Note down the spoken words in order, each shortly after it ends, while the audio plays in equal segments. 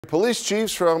Police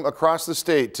chiefs from across the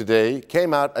state today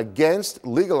came out against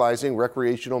legalizing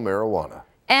recreational marijuana.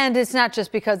 And it's not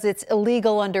just because it's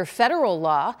illegal under federal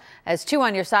law. As 2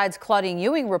 on Your Side's Claudine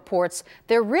Ewing reports,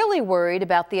 they're really worried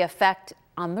about the effect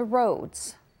on the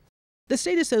roads. The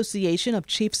State Association of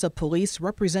Chiefs of Police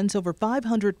represents over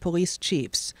 500 police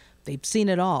chiefs. They've seen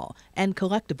it all, and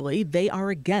collectively, they are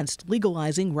against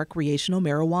legalizing recreational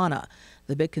marijuana.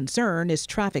 The big concern is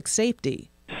traffic safety.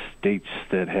 States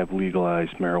that have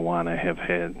legalized marijuana have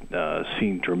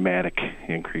seen dramatic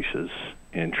increases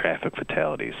in traffic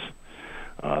fatalities.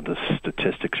 The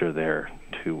statistics are there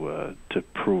to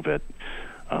prove it.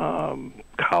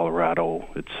 Colorado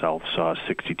itself saw a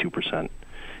 62%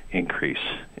 increase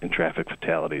in traffic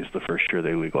fatalities the first year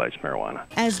they legalized marijuana.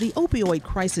 As the opioid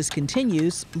crisis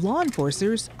continues, law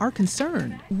enforcers are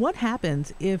concerned. What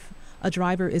happens if a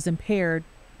driver is impaired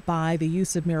by the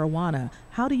use of marijuana?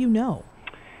 How do you know?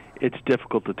 It's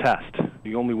difficult to test.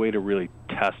 The only way to really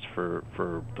test for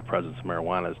the presence of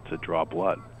marijuana is to draw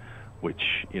blood, which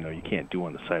you can't do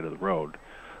on the side of the road.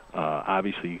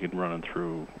 Obviously, you can run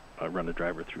the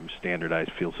driver through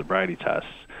standardized field sobriety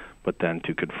tests, but then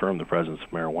to confirm the presence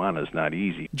of marijuana is not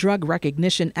easy. Drug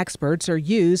recognition experts are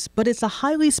used, but it's a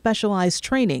highly specialized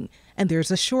training, and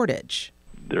there's a shortage.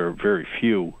 There are very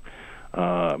few.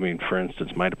 For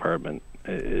instance, my department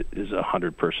is a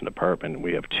 100-person department, and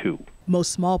we have 2.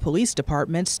 Most small police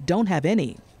departments don't have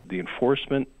any. The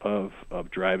enforcement of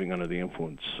driving under the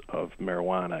influence of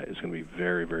marijuana is going to be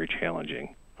very, very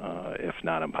challenging, if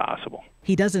not impossible.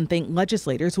 He doesn't think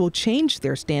legislators will change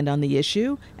their stand on the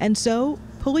issue, and so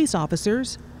police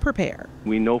officers prepare.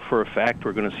 We know for a fact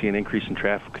we're going to see an increase in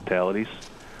traffic fatalities.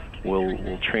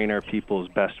 We'll train our people as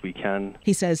best we can.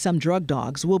 He says some drug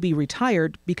dogs will be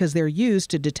retired because they're used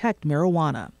to detect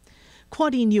marijuana.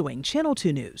 Claudine Ewing, Channel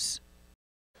 2 News.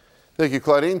 Thank you,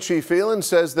 Claudine. Chief Phelan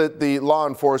says that the law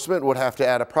enforcement would have to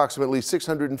add approximately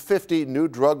 650 new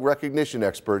drug recognition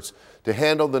experts to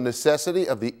handle the necessity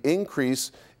of the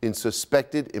increase in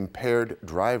suspected impaired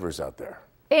drivers out there.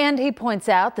 And he points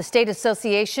out the State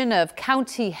Association of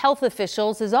County Health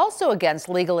Officials is also against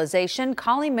legalization,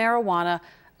 calling marijuana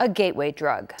a gateway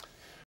drug.